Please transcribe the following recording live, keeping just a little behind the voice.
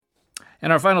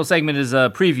And our final segment is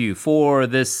a preview for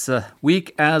this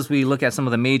week as we look at some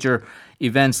of the major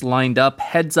events lined up.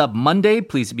 Heads Up Monday.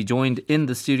 Pleased to be joined in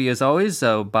the studio as always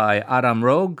by Aram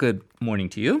Ro. Good morning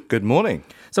to you. Good morning.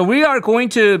 So we are going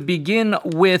to begin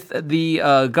with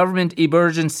the government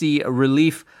emergency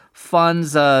relief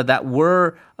funds that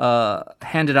were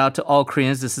handed out to all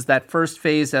Koreans. This is that first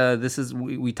phase.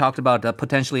 We talked about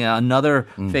potentially another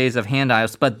phase of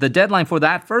handouts, but the deadline for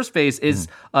that first phase is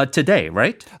today,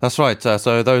 right? That's right.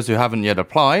 So those who haven't yet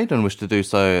applied and wish to do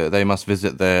so, they must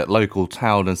visit their local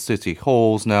town and city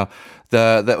halls. Now,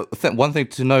 one thing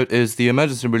to note is the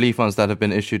emergency relief funds that have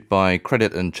been issued by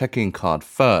credit and checking card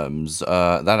firms,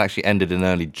 that actually ended in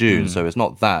early June, so it's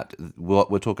not that. What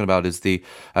we're talking about is the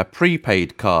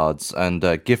prepaid cards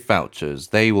and gift vouchers.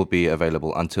 They will be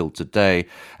available until today,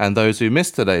 and those who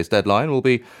missed today's deadline will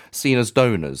be seen as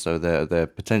donors, so they're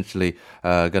potentially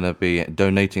going to be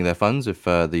donating their funds if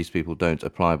these people don't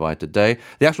apply by today.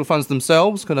 The actual funds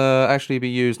themselves can actually be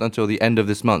used until the end of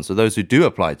this month, so those who do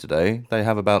apply today, they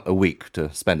have about a week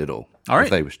to spend it all right. if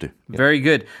they wish to. Yeah. Very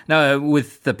good. Now,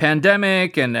 with the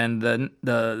pandemic and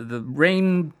the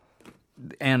rain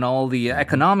and all the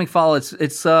economic fallout,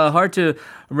 it's hard to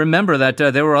remember that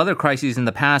there were other crises in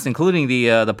the past, including the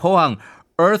Pohang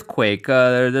Earthquake.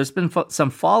 There's been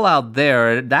some fallout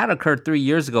there. That occurred 3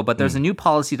 years ago, but there's a new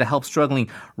policy to help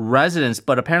struggling residents,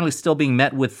 but apparently still being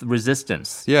met with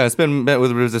resistance. Yeah, it's been met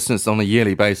with resistance on a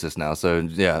yearly basis now. So,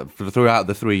 yeah, throughout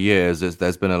the 3 years,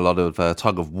 there's been a lot of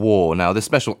tug of war. Now, this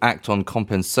special act on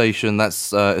compensation, that's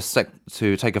set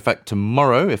to take effect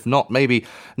tomorrow, if not, maybe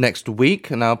next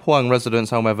week. Now, Pohang residents,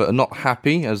 however, are not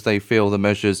happy as they feel the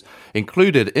measures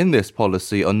included in this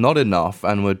policy are not enough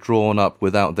and were drawn up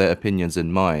without their opinions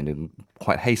in mind, and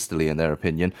quite hastily in their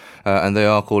opinion, and they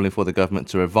are calling for the government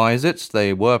to revise it.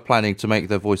 They were planning to make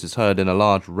their voices heard in a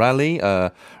large rally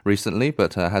recently,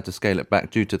 but had to scale it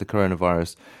back due to the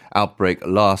coronavirus outbreak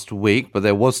last week, but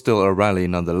there was still a rally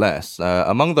nonetheless.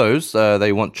 Among those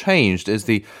they want changed is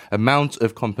the amount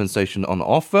of compensation on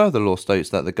offer. The law states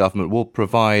that the government will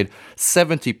provide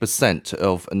 70%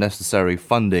 of necessary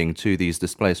funding to these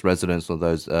displaced residents or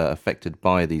those affected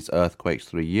by these earthquakes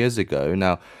 3 years ago.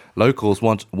 Now, locals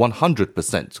want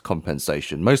 100%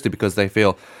 compensation, mostly because they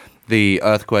feel the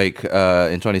earthquake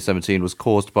in 2017 was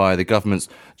caused by the government's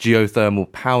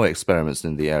geothermal power experiments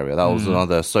in the area. That was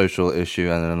another social issue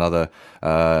and another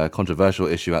controversial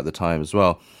issue at the time as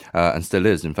well. And still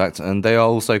is, in fact. And they are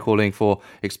also calling for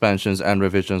expansions and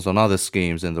revisions on other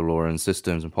schemes in the law and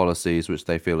systems and policies, which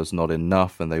they feel is not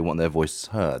enough, and they want their voices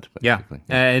heard. Basically.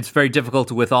 Yeah, it's very difficult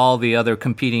with all the other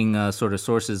competing sort of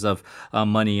sources of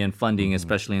money and funding,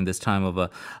 especially in this time of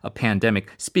a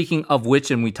pandemic. Speaking of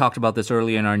which, and we talked about this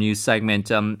earlier in our news segment,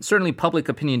 certainly public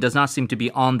opinion does not seem to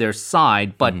be on their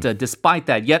side, but despite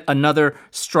that, yet another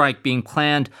strike being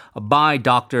planned by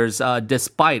doctors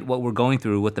despite what we're going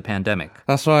through with the pandemic.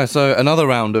 That's right. So another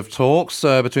round of talks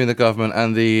between the government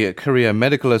and the Korea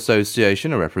Medical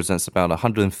Association, who represents about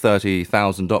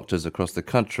 130,000 doctors across the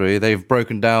country. They've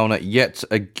broken down yet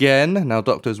again. Now,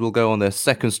 doctors will go on their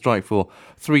second strike for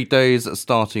 3 days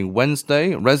starting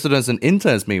Wednesday. Residents and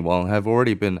interns, meanwhile, have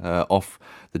already been off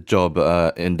the job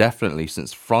indefinitely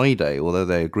since Friday, although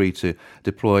they agreed to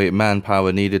deploy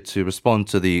manpower needed to respond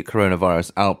to the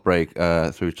coronavirus outbreak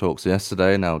through talks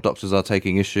yesterday. Now, doctors are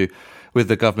taking issue with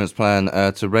the government's plan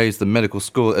to raise the medical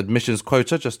school admissions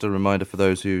quota. Just a reminder for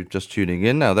those who just tuning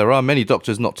in. Now, there are many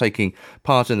doctors not taking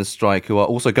part in the strike who are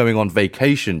also going on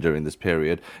vacation during this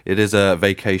period. It is a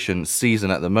vacation season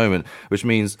at the moment, which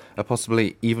means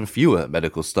possibly even fewer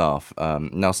medical staff.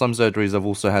 Now, some surgeries have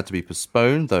also had to be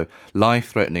postponed, though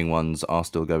life-threatening ones are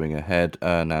still going ahead.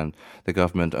 And the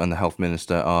government and the health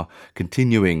minister are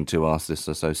continuing to ask this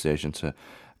association to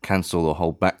cancel or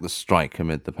hold back the strike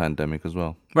amid the pandemic as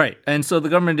well. Right. And so the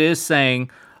government is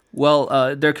saying,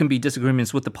 well, there can be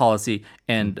disagreements with the policy,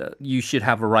 and you should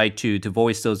have a right to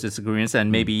voice those disagreements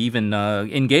and maybe even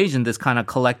engage in this kind of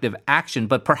collective action.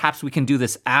 But perhaps we can do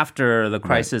this after the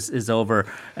crisis is over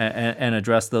and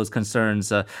address those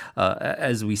concerns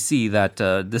as we see that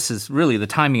this is really the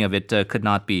timing of it could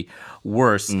not be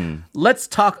worse. Let's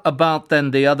talk about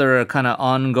then the other kind of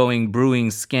ongoing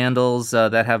brewing scandals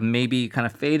that have maybe kind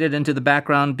of faded into the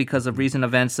background because of recent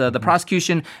events. The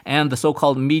prosecution and the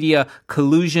so-called media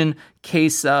collusion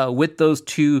case with those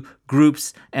two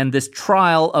groups and this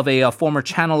trial of a former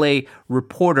Channel A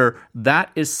reporter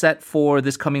that is set for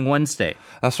this coming Wednesday.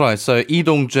 That's right. So Lee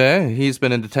Dong-jae, he's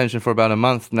been in detention for about a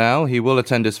month now. He will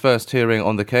attend his first hearing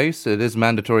on the case. It is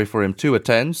mandatory for him to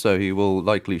attend, so he will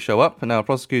likely show up. Now,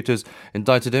 prosecutors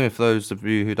indicted him, if those of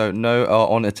you who don't know, are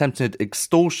on attempted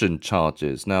extortion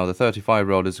charges. Now, the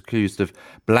 35-year-old is accused of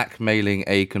blackmailing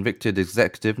a convicted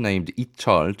executive named Lee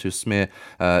Chol to smear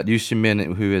Ryu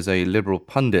Shin-min, who is a liberal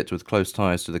pundit with close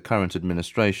ties to the current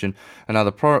administration. And now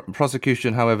the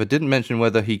prosecution, however, didn't mention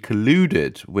whether he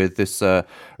colluded with this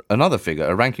another figure,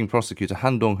 a ranking prosecutor,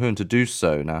 Han Dong-hoon, to do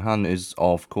so. Now, Han is,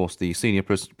 of course, the senior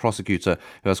prosecutor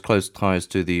who has close ties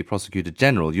to the Prosecutor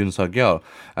General, Yoon Suk-yeol,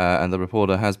 and the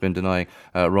reporter has been denying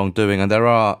wrongdoing. And there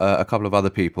are a couple of other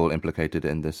people implicated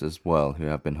in this as well who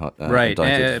have been indicted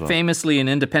as well. Famously, an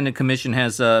independent commission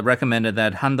has recommended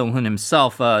that Han Dong-hoon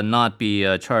himself not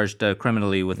be charged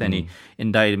criminally with any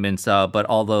indictments, but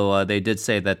although they did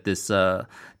say that this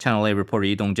Channel A reporter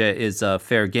Lee Dong-jae is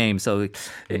fair game, so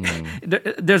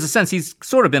there's a sense he's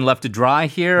sort of been left to dry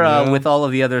here with all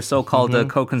of the other so-called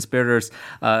co-conspirators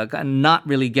not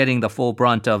really getting the full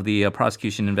brunt of the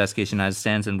prosecution investigation as it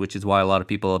stands, and which is why a lot of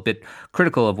people are a bit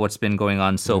critical of what's been going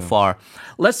on so far.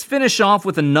 Let's finish off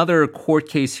with another court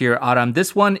case here, Aram.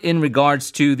 This one in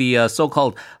regards to the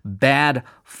so-called Bad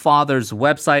Father's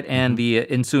website and the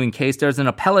ensuing case. There's an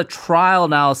appellate trial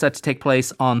now set to take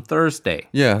place on Thursday.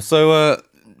 Yeah, so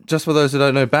just for those who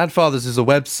don't know, Bad Fathers is a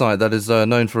website that is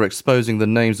known for exposing the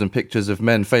names and pictures of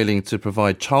men failing to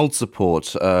provide child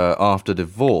support after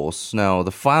divorce. Now,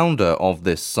 the founder of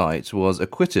this site was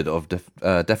acquitted of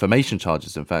defamation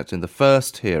charges, in fact, in the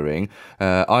first hearing.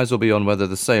 Eyes will be on whether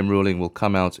the same ruling will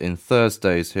come out in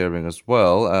Thursday's hearing as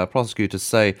well. Prosecutors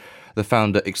say the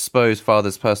founder exposed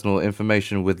fathers' personal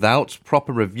information without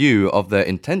proper review of their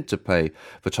intent to pay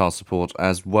for child support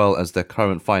as well as their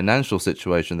current financial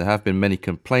situation. There have been many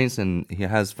complaints, and he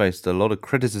has faced a lot of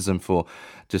criticism for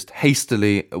just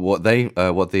hastily what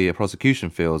the prosecution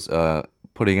feels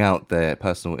putting out their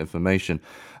personal information.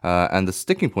 And the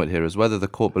sticking point here is whether the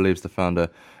court believes the founder,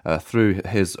 through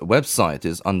his website,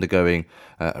 is undergoing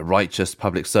righteous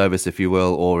public service, if you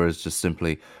will, or is just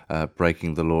simply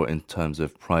breaking the law in terms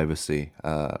of privacy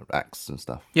acts and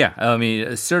stuff. Yeah, I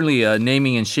mean, certainly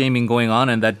naming and shaming going on,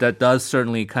 and that does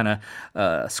certainly kind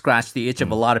of scratch the itch of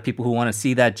a lot of people who want to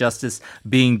see that justice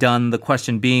being done. The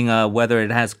question being whether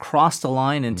it has crossed the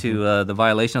line into the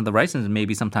violation of the rights, and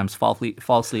maybe sometimes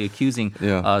falsely accusing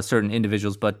certain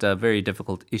individuals, but very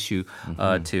difficult issue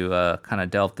to kind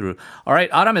of delve through. All right,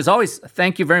 Aram, as always,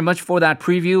 thank you very much for that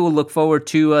preview. We'll look forward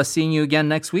to seeing you again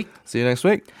next week. See you next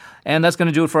week. And that's going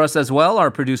to do it for us as well.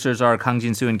 Our producers are Kang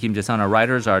Jin-soo and Kim Jae-sun. Our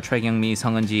writers are Choi Kyung-mi,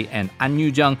 Sung Eun-ji, and An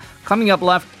Yu-jung. Coming up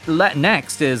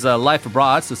next is Life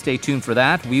Abroad, so stay tuned for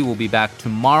that. We will be back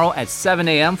tomorrow at 7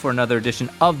 a.m. for another edition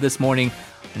of This Morning.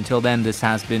 Until then, this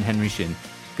has been Henry Shin.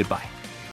 Goodbye.